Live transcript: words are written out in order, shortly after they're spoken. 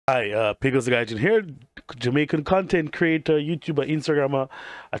Hi, PDGCAST here, Jamaican content creator, YouTuber, Instagrammer.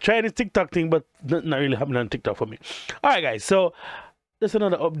 I tried this TikTok thing, but not really happening on TikTok for me. All right, guys, so just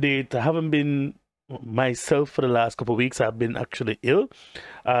another update. I haven't been myself for the last couple of weeks. I've been actually ill.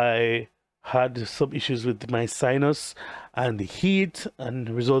 I had some issues with my sinus and the heat, and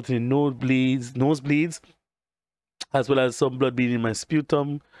resulting in nosebleeds, as well as some blood being in my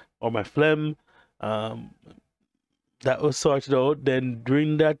sputum or my phlegm. That was sorted out. Then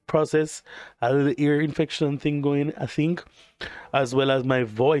during that process, I had a little ear infection thing going, I think, as well as my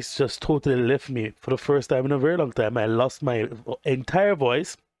voice just totally left me for the first time in a very long time. I lost my entire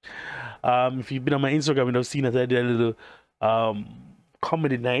voice. If you've been on my Instagram, you've seen that I did a little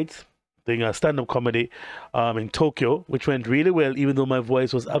comedy night, doing a stand-up comedy in Tokyo, which went really well, even though my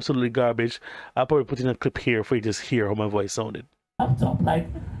voice was absolutely garbage. I'll probably put in a clip here for you to just hear how my voice sounded. Laptop, like,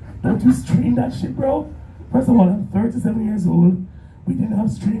 don't you stream that shit, bro? First of all, I'm 37 years old. We didn't have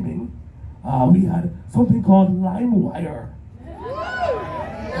streaming. We had something called LimeWire.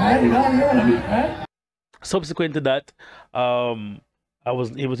 Right? You know what I mean, right? Subsequent to that, I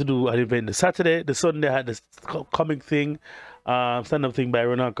wasn't able to do an event the Saturday. The Sunday, I had this comic thing, stand-up thing by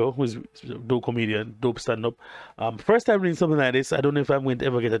Ronaldo, who's a dope comedian, dope stand-up. First time doing something like this. I don't know if I'm going to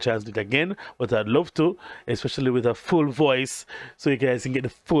ever get a chance to do it again, but I'd love to, especially with a full voice, so you guys can get the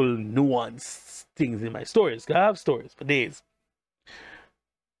full nuance things in my stories. I have stories for days.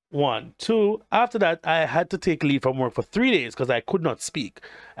 1, 2. After that, I had to take leave from work for 3 days because I could not speak.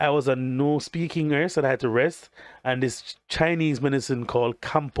 I was a no speaking nurse and I had to rest. And this Chinese medicine called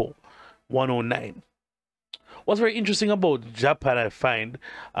Campo 109. What's very interesting about Japan, I find,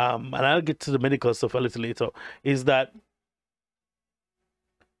 and I'll get to the medical stuff a little later, is that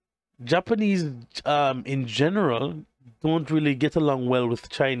Japanese, in general, don't really get along well with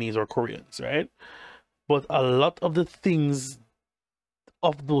Chinese or Koreans, right? But a lot of the things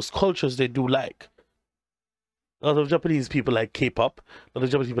of those cultures they do like. A lot of Japanese people like K-pop. A lot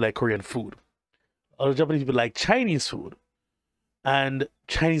of Japanese people like Korean food. A lot of Japanese people like Chinese food. And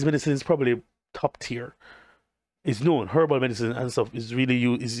Chinese medicine is probably top tier. It's known, herbal medicine and stuff is really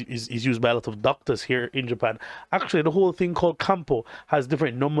used by a lot of doctors here in Japan. Actually, the whole thing called Campo has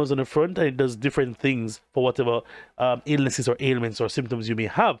different numbers on the front, and it does different things for whatever illnesses or ailments or symptoms you may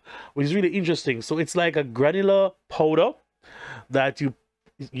have, which is really interesting. So it's like a granular powder that you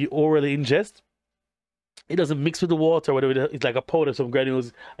orally ingest. It doesn't mix with the water or whatever. It's like a powder, some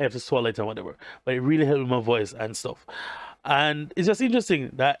granules. I have to swallow it and whatever. But it really helps with my voice and stuff. And it's just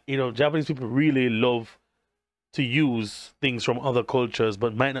interesting that, you know, Japanese people really love to use things from other cultures,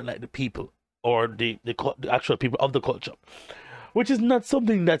 but might not like the people or the actual people of the culture, which is not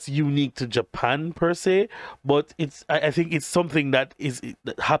something that's unique to Japan per se, but I think it's something that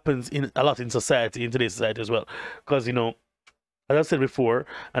happens in a lot in society, in today's society as well. Because, you know, as I said before,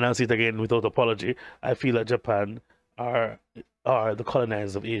 and I'll say it again without apology, I feel that Japan are the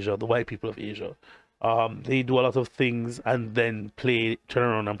colonizers of Asia, the white people of Asia. They do a lot of things and then turn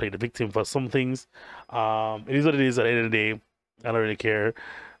around and play the victim for some things. It is what it is at the end of the day. I don't really care.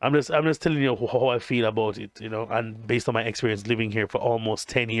 I'm just telling you how I feel about it, you know, and based on my experience living here for almost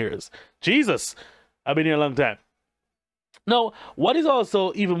 10 years. Jesus, I've been here a long time. Now, what is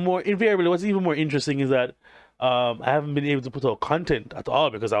also even more invariably, what's even more interesting is that I haven't been able to put out content at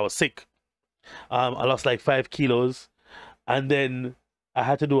all because I was sick. I lost like 5 kilos, and then I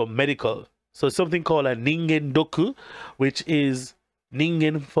had to do a medical. So something called a Ningen Doku, which is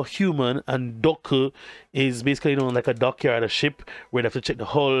Ningen for human, and Doku is basically, you know, like a dockyard, a ship where they have to check the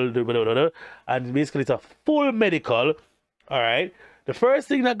hull, and basically it's a full medical. All right. The first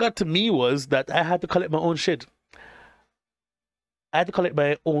thing that got to me was that I had to collect my own shit. I had to collect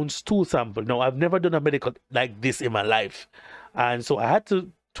my own stool sample. No, I've never done a medical like this in my life, and so I had to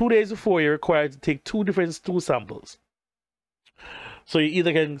 2 days before you're required to take 2 different stool samples. So you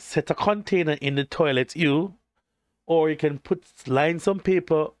either can set a container in the toilet, or you can line some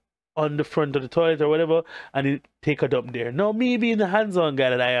paper on the front of the toilet or whatever, and you take a dump there. Now, me being the hands-on guy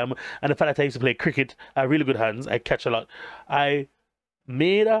that I am, and the fact that I used to play cricket, I have really good hands, I catch a lot. I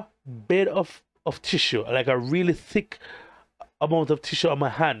made a bed of tissue, like a really thick amount of tissue on my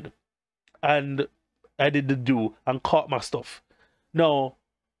hand, and I did the do and caught my stuff. Now,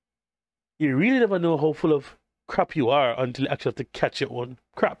 you really never know how full of crap you are until you actually have to catch your own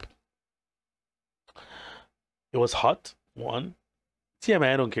crap. It was hot, 1.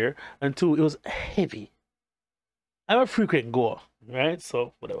 TMI, I don't care. And 2, it was heavy. I'm a frequent goer, right?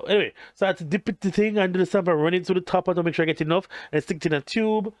 So, whatever. Anyway, so I had to dip the thing and do the sample, run it to the top to make sure I get enough, and stick it in a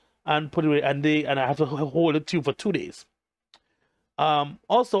tube and put it away. And I have to hold the tube for 2 days.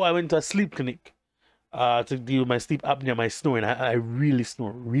 Also, I went to a sleep clinic. to deal with my sleep apnea, my snoring. I really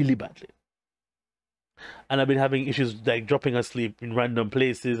snore really badly. And I've been having issues like dropping asleep in random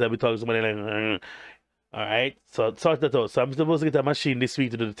places. I've been talking to somebody like, all right, so sort that out. So I'm supposed to get a machine this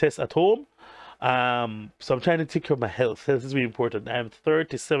week to do the test at home. So I'm trying to take care of my health. Health is really important. I'm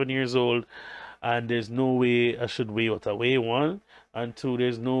 37 years old, and there's no way I should weigh what I weigh, one, and two,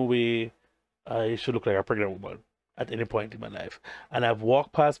 there's no way I should look like a pregnant woman at any point in my life. And I've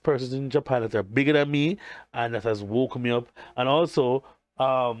walked past persons in Japan that are bigger than me, and that has woken me up. And also,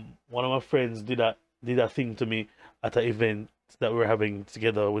 one of my friends did a thing to me at an event that we were having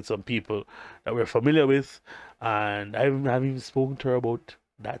together with some people that we're familiar with, and I haven't even spoken to her about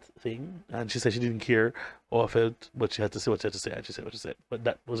that thing, and she said she didn't care how I felt, but she had to say what she had to say, and she said what she said, but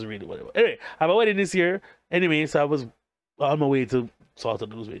that wasn't really what it was. Anyway, I have a wedding this year anyway, so I was on my way to sort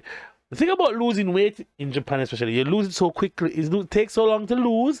of lose weight. The thing about losing weight in Japan especially, you lose it so quickly, it takes so long to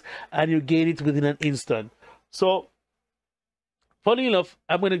lose, and you gain it within an instant. So funny enough,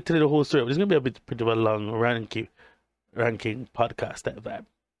 I'm going to tell you the whole story, but it's going to be a bit of a long ranking podcast type vibe.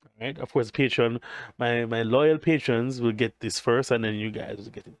 Right? Of course, Patreon, my loyal patrons will get this first, and then you guys will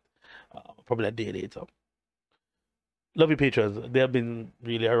get it probably a day later. Love you, patrons. They have been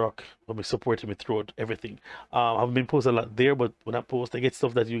really a rock for me, supporting me throughout everything. I've been posting a lot there, but when I post, I get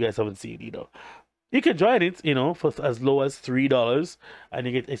stuff that you guys haven't seen either. You can join it, you know, for as low as $3, and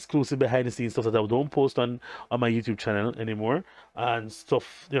you get exclusive behind the scenes stuff that I don't post on my YouTube channel anymore, and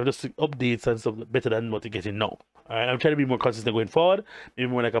stuff, you know, just updates and stuff better than what you're getting now. All right, I'm trying to be more consistent going forward, maybe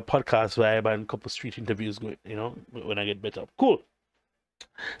more like a podcast vibe and a couple street interviews going, you know, when I get better. Cool.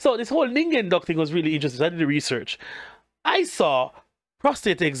 So this whole Ningen doc thing was really interesting. I did the research. I saw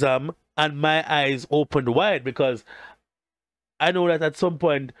prostate exam and my eyes opened wide, because I know that at some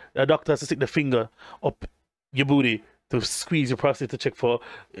point the doctor has to stick the finger up your booty to squeeze your prostate to check for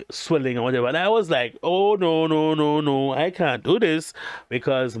swelling or whatever. And I was like, oh, no, I can't do this,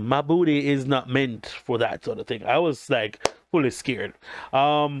 because my booty is not meant for that sort of thing. I was like fully scared.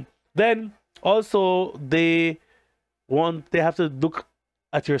 Then also they have to look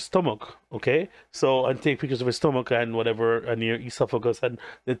at your stomach, okay? So, and take pictures of your stomach and whatever, and your esophagus, and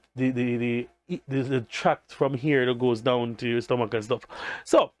the tract from here that goes down to your stomach and stuff.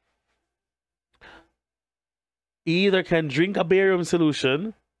 So either can drink a barium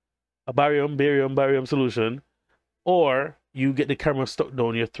solution, a barium solution, or you get the camera stuck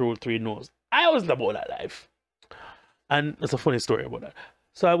down your throat through your nose. I wasn't about that life, and that's a funny story about that.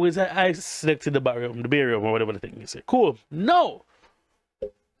 So I selected the barium or whatever the thing is. Cool. No,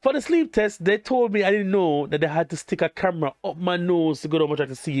 for the sleep test, they told me I didn't know that they had to stick a camera up my nose to go down my track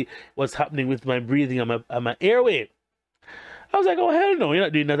to see what's happening with my breathing and my airway. I was like, oh, hell no, you're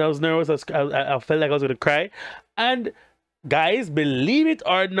not doing that. I was nervous. I felt like I was going to cry. And guys, believe it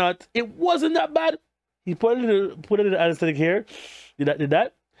or not, it wasn't that bad. He put a little anesthetic here. Did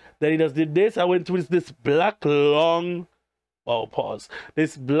that. Then he just did this. I went through this black long,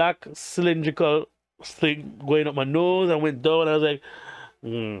 this black cylindrical thing going up my nose. I went down. I was like,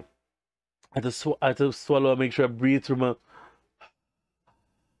 I had to swallow and make sure I breathe through my...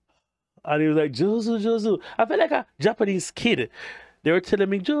 And he was like, Josu. I felt like a Japanese kid. They were telling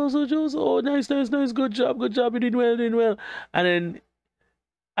me, Josu, oh, nice, good job, you're doing well. And then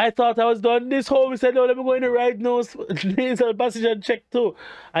I thought I was done. This home, he said, no, let me go in the right nose, nasal passage and check too.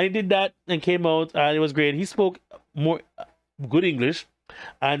 And he did that and came out, and it was great. He spoke more good English.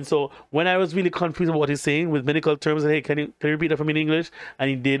 And so when I was really confused about what he's saying with medical terms, I said, hey, can you repeat that for me in English? And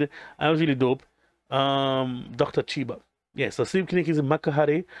he did. I was really dope. Dr. Chiba. Yeah, so sleep clinic is in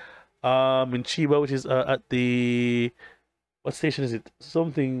Makahari. In Chiba, which is at the, what station is it?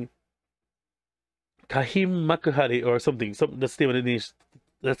 Something Kahim Makahari or something. That's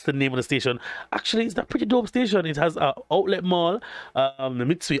the name of the station. Actually, it's a pretty dope station. It has a outlet mall, the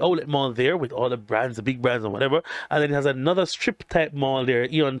Mitsui outlet mall there with all the brands, the big brands and whatever. And then it has another strip type mall there,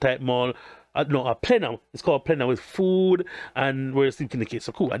 Eon type mall. No, a Plena. It's called Plena, with food and where sleep clinic is.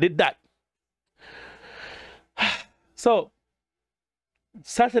 So cool. I did that. So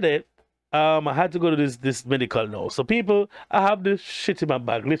Saturday, I had to go to this medical now. So people, I have this shit in my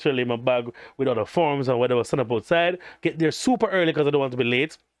bag, literally in my bag, with all the forms and whatever, stand up outside. Get there super early because I don't want to be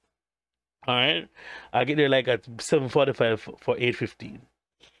late. All right, I get there like at 7:45 for 8:15.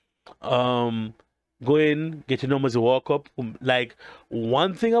 Go in, get your numbers, you walk up. Like,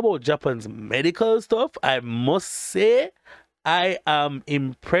 one thing about Japan's medical stuff, I must say, I am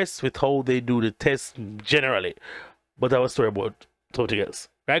impressed with how they do the tests generally. But I was sorry about something else.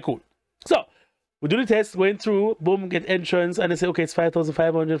 Right, cool. So we do the test, going through, boom, get entrance, and they say, okay, it's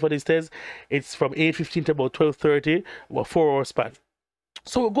 5,500 for this test. It's from 8:15 to about 12:30, about 4 hour span.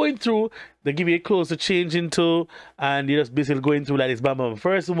 So we're going through, they give you a clothes to change into, and you're just basically going through like this. Bam, bam.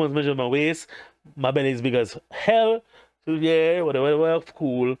 First, someone's measuring my waist. My belly is big as hell. So yeah, whatever,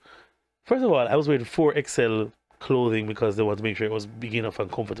 cool. First of all, I was wearing 4XL clothing because they wanted to make sure it was big enough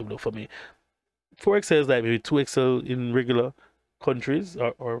and comfortable for me. 4XL is like maybe 2XL in regular countries,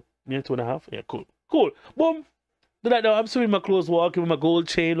 or yeah, 2.5. Yeah, cool. Cool. Boom. Do that now. I'm still in my clothes, walking with my gold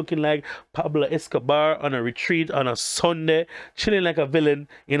chain, looking like Pablo Escobar on a retreat on a Sunday, chilling like a villain,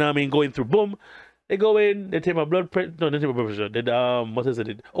 you know what I mean? Going through, boom. They go in, they take my blood pressure. No, they take my blood pressure. They, what is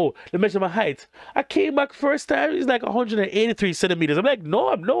it? Oh, they measure my height. I came back first time, it's like 183 centimeters. I'm like, no,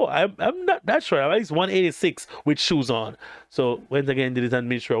 I'm not that short. I'm at least 186 with shoes on. So, once again, did it and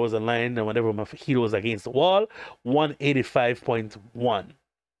made sure I was aligned and whenever my heel was against the wall, 185.1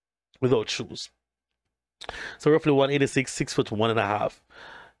 without shoes. So roughly 186, 6'1.5"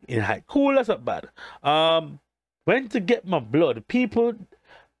 in height. Cool, that's not bad. Went to get my blood. People,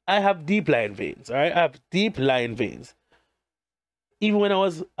 I have deep line veins. All right, I have deep line veins. Even when I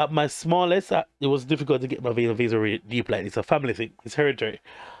was at my smallest, it was difficult to get my veins are deep line. It's a family thing. It's hereditary.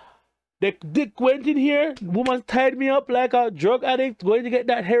 They went in here. Woman tied me up like a drug addict going to get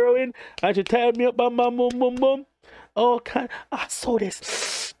that heroin, and she tied me up. Bam, bam, boom, boom, boom. Oh, I saw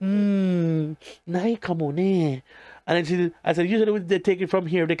this. Now come on in. And then I said, usually they take it from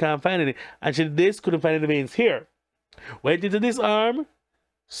here if they can't find it. And she did this, couldn't find any veins here. Went into this arm,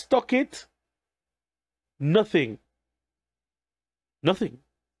 stuck it. Nothing. Nothing.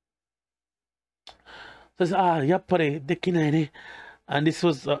 So I said, yeah, pare, and this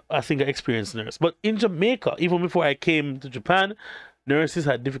was, I think, an experienced nurse. But in Jamaica, even before I came to Japan, nurses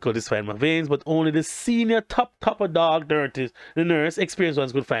had difficulties finding my veins, but only the senior top of dog nurses, the nurse, experienced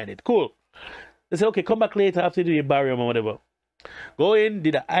ones could find it. Cool. They said, okay, come back later after you do your barium or whatever. Go in,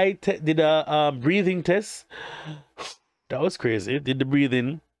 did a breathing test. That was crazy. Did the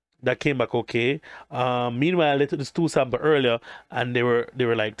breathing. That came back okay. Meanwhile, they took the stool sample earlier, and they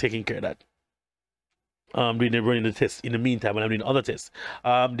were like taking care of that. Running the test in the meantime when I'm doing other tests.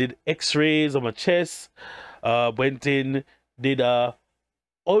 Did x-rays on my chest. Went in, did a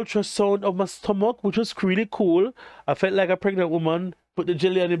ultrasound of my stomach, which was really cool. I felt like a pregnant woman. Put the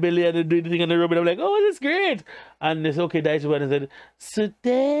jelly on the belly and do the thing on the rub, and I'm like, oh, this is great. And they said, okay, that's what I said.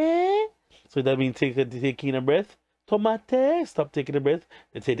 Sute. So that means taking a breath. Tomate. Stop taking a breath.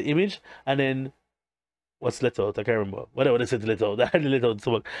 They take the image, and then what's let out? I can't remember. Whatever they said to let out. I had to let out the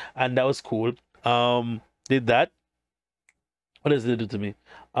stomach, and that was cool. Did that. What else did they do to me?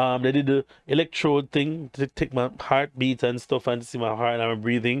 They did the electrode thing to take my heartbeat and stuff and see my heart and my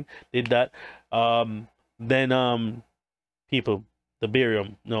breathing. Did that. Then people, the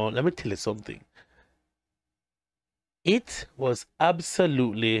barium. No, let me tell you something. It was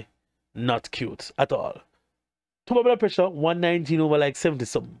absolutely not cute at all. To my blood pressure, 119 over like 70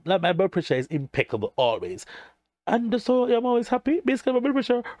 something. Like my blood pressure is impeccable always. And so I'm always happy. Basically, my blood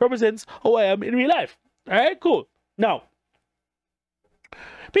pressure represents how I am in real life. Alright, cool. Now,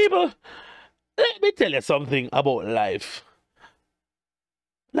 people, let me tell you something about life.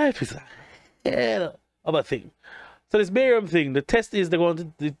 Life is a hell of a thing. So this barium thing, the test is they're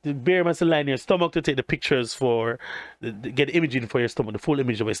going to, the barium has to line your stomach to take the pictures for, get imaging for your stomach, the full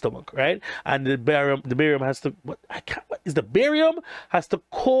image of your stomach, right? And the barium has to, the barium has to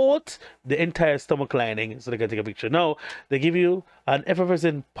coat the entire stomach lining so they can take a picture. Now, they give you an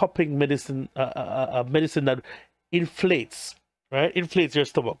effervescent popping medicine, a medicine that inflates, right? Inflates your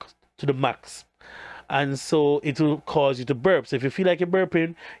stomach to the max. And so it will cause you to burp. So if you feel like you're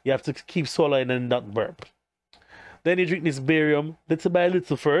burping, you have to keep swallowing and not burp. Then you drink this barium little by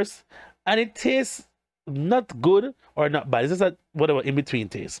little first, and it tastes not good or not bad. It's just a whatever in between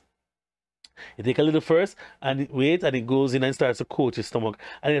taste. You take a little first and wait, and it goes in and starts to coat your stomach,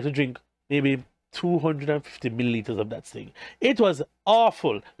 and you have to drink maybe 250 milliliters of that thing. It was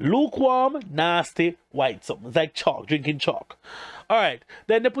awful, lukewarm, nasty, white something. It's like chalk, drinking chalk. All right,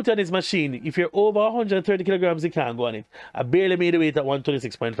 then they put you on this machine. If you're over 130 kilograms, you can't go on it. I barely made the weight at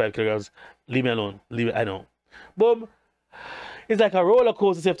 126.5 kilograms. Leave me alone. Leave it. I know. Boom. It's like a roller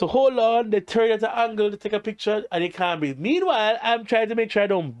coaster. So you have to hold on, they turn you at an angle to take a picture, and you can't breathe. Meanwhile, I'm trying to make sure I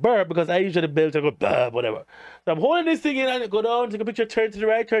don't burp because I usually belt and go burp, whatever. So I'm holding this thing in and go down, take a picture, turn to the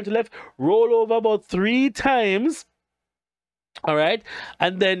right, turn to the left, roll over about 3 times. All right.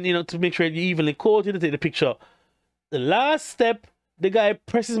 And then, you know, to make sure you evenly coated to take the picture. The last step, the guy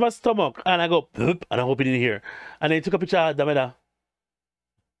presses my stomach and I go, boop, and I hope he didn't hear. And then he took a picture of Dameda.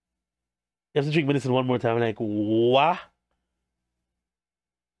 You have to drink medicine one more time. I'm like, what?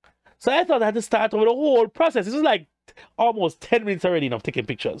 So I thought I had to start over the whole process. This was like almost 10 minutes already of taking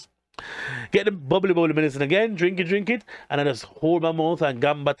pictures. Get the bubbly medicine again, drink it, and I just hold my mouth and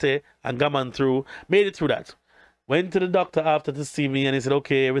gambate and gammon through. Made it through that. Went to the doctor after to see me, and he said,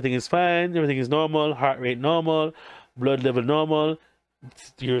 okay, everything is fine, everything is normal, heart rate normal, blood level normal,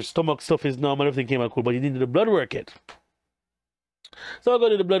 your stomach stuff is normal, everything came out cool, but you didn't do the blood work yet. So I go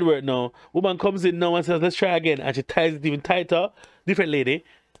to the blood work now. Woman comes in now and says, let's try again. And she ties it even tighter. Different lady.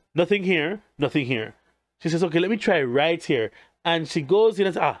 Nothing here, nothing here. She says, okay, let me try right here. And she goes in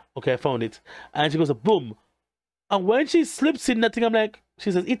and says, okay, I found it. And she goes, boom. And when she slips in that thing, I'm like,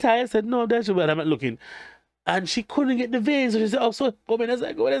 she says, it I said, no, that's what I'm not looking. And she couldn't get the veins. So she said, oh, so go in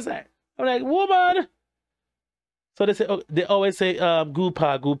inside, go inside. I'm like, woman. So they say, they always say,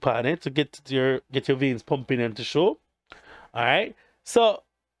 goopa, to get your veins pumping and to show. All right. So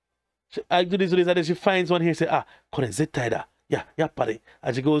I do this, and then she finds one here. Say, couldn't zit tighter. Yeah, buddy.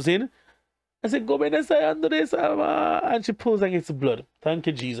 And she goes in. I said, go in and say under this, and she pulls and gets the blood. Thank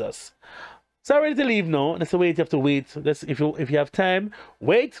you, Jesus. So I'm ready to leave now. And I said, wait, you have to wait. If you have time,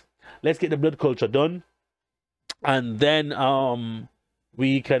 wait. Let's get the blood culture done, and then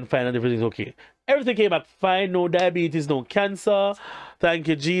we can find out if everything's okay. Everything came back fine. No diabetes, no cancer. Thank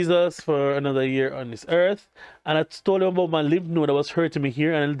you, Jesus, for another year on this earth. And I told him about my lymph node that was hurting me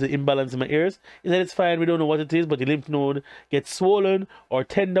here and the imbalance in my ears. He said it's fine. We don't know what it is, but the lymph node gets swollen or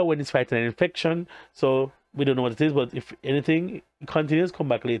tender when it's fighting an infection. So we don't know what it is, but if anything continues, come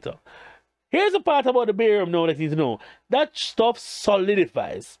back later. Here's the part about the barium now that you need to know. That stuff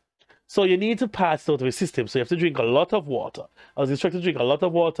solidifies. So you need to pass it out of your system. So you have to drink a lot of water. I was instructed to drink a lot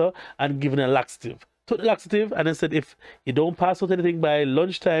of water and given a laxative. Took the laxative and I said, if you don't pass out anything by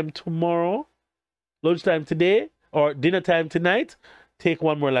lunchtime tomorrow, lunchtime today, or dinner time tonight, take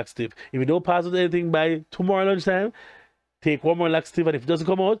one more laxative. If you don't pass out anything by tomorrow lunchtime, take one more laxative. And if it doesn't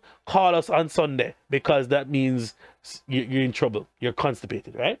come out, call us on Sunday, because that means you're in trouble. You're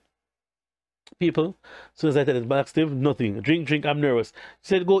constipated, right? People, as soon as I said it's laxative, nothing. Drink, I'm nervous. She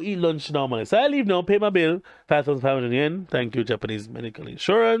said, go eat lunch normally. So I leave now, pay my bill, 5,500 yen. Thank you, Japanese medical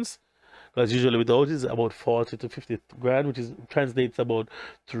insurance. Because usually without it's about 40 to 50 grand, which is translates about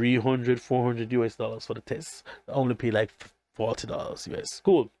 300, 400 US dollars for the test. I only pay like $40 US.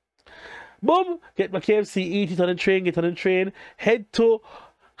 Cool. Boom, get my KFC, eat it on the train, get on the train, head to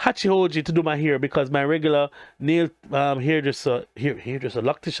Hachihoji to do my hair, because my regular nail hairdresser,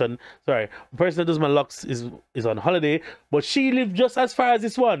 loctician, sorry, the person that does my locks is on holiday, but she lives just as far as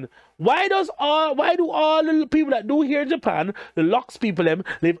this one. Why do all the people that do here in Japan, the locks people them,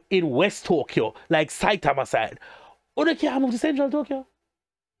 live in West Tokyo, like Saitama side? Oh, they can't move to Central Tokyo?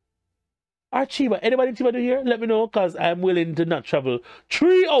 Or Chiba? Anybody in Chiba do here? Let me know, because I'm willing to not travel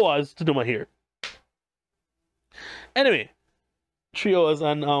 3 hours to do my hair. Anyway, 3 hours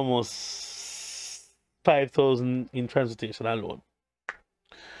and almost 5,000 in transportation alone.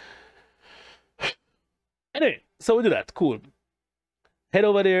 Anyway, so we do that. Cool. Head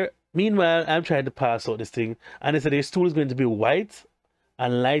over there. Meanwhile, I'm trying to pass out this thing, and they said the stool is going to be white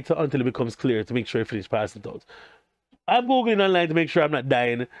and lighter until it becomes clear to make sure I finish passing it out. I'm googling online to make sure I'm not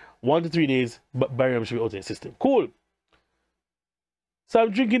dying. 1 to 3 days, but barium should be out of the system. Cool. So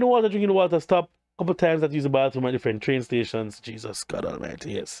I'm drinking the water, stop. Couple times I've used the bathroom at different train stations. Jesus God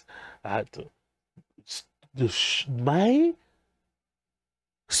Almighty, yes, I had to. My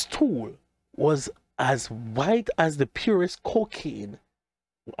stool was as white as the purest cocaine.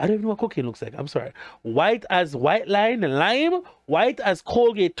 I don't know what cocaine looks like. I'm sorry. White as white lime, white as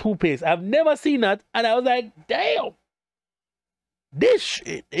Colgate toothpaste. I've never seen that, and I was like, damn, this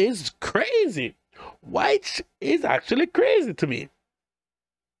shit is crazy. White is actually crazy to me.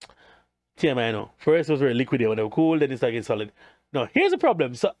 TMI, I know. First it was very liquidy when they were cool, then it started getting solid. Now, here's the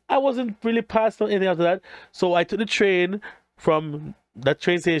problem. So I wasn't really passed on anything after that. So I took the train from that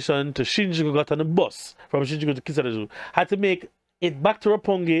train station to Shinjuku, got on a bus from Shinjuku to Kisarazu. Had to make it back to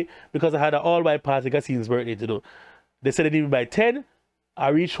Roppongi because I had an all-white party, Gassine's birthday to do. They said they needed me by 10. I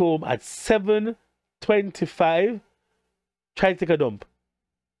reached home at 7:25. Tried to take a dump.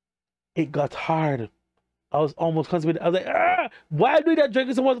 It got hard. I was almost constipated. I was like, why do that?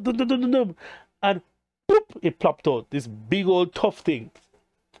 Drinking some water? And boop, it plopped out. This big old tough thing.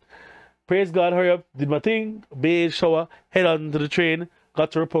 Praise God, hurry up, did my thing, bathe, shower, head on to the train,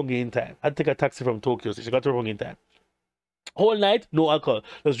 got to Roppongi in time. I had to take a taxi from Tokyo, so she got to Roppongi in time. Whole night, no alcohol.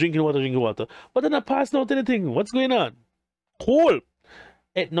 Just drinking water. But then I passed out anything. What's going on? Cool.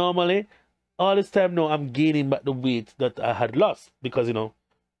 It normally, all this time now, I'm gaining back the weight that I had lost because, you know,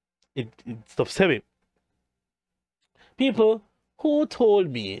 it stuff's heavy. People who told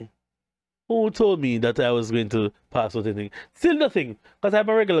me that I was going to pass out anything. Still nothing. Because I'm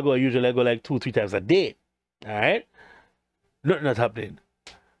a regular goer. Usually I go like 2-3 times a day. Alright? Nothing that's happening.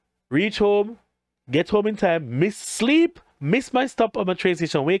 reach home, get home in time, miss sleep, miss my stop on my train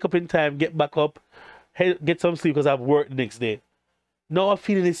station, wake up in time, get back up, get some sleep because I have work the next day. Now I'm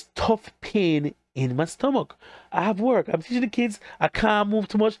feeling this tough pain in my stomach. I have work. I'm teaching the kids. I can't move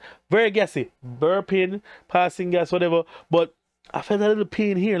too much. Very gassy. Burping, passing gas, whatever. But I felt a little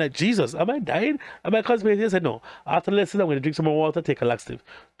pain here. Like, Jesus, am I dying? Am I constipated? I said, no. After the lesson, I'm going to drink some more water, take a laxative.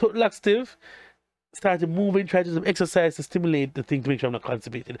 Took laxative, started moving, tried to do some exercise to stimulate the thing to make sure I'm not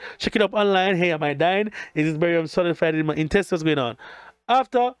constipated. Check it up online. Hey, am I dying? Is this barium solidified in my intestines? What's going on?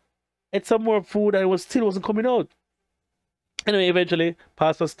 After, ate some more food and it still wasn't coming out. Anyway, eventually,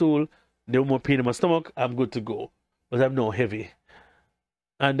 passed my stool. No more pain in my stomach. I'm good to go. But I'm not heavy.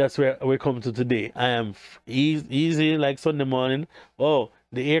 And that's where we come to today. I am easy like Sunday morning. Oh,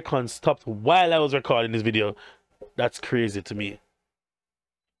 the aircon stopped while I was recording this video. That's crazy to me.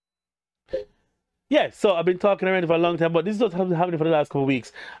 Yeah, so I've been talking around for a long time, but this is what's happening for the last couple of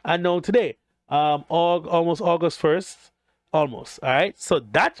weeks. And now today, almost August 1st. Almost. All right. So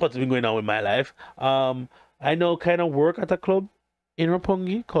that's what's been going on with my life. I now kind of work at a club in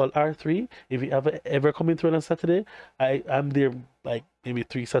Roppongi called R3. If you ever coming through on a Saturday, I'm there like maybe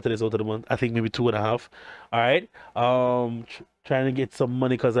 3 Saturdays out of the month. I think maybe 2.5. All right. Trying to get some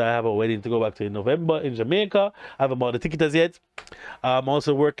money because I have a wedding to go back to in November in Jamaica. I haven't bought the ticket as yet. I'm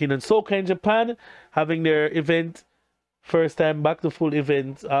also working in Soka in Japan, having their event. First time back to full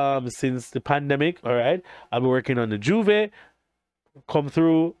event since the pandemic. All right. I'll be working on the Juve. Come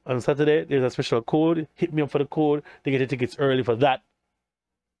through on Saturday. There's a special code. Hit me up for the code to get your tickets early for that.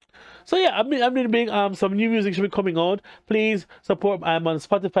 So yeah, I'm really big. Some new music should be coming out. Please support. I'm on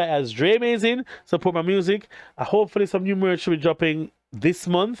Spotify as Dre Amazing. Support my music. Hopefully some new merch should be dropping this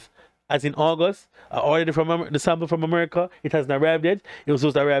month, as in August. I ordered it from the sample from America. It hasn't arrived yet. It was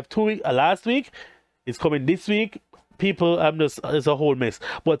supposed to arrive last week. It's coming this week. People, it's a whole mess.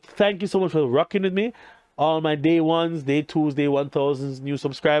 But thank you so much for rocking with me. All my day ones, day twos, day 1000s, new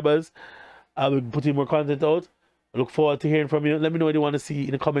subscribers. I will be putting more content out. I look forward to hearing from you. Let me know what you want to see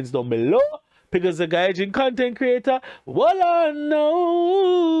in the comments down below. Because the Gaijin content creator, well I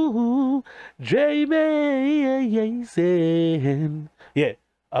know, Dre Amazing. Yeah,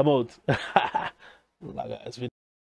 I'm out.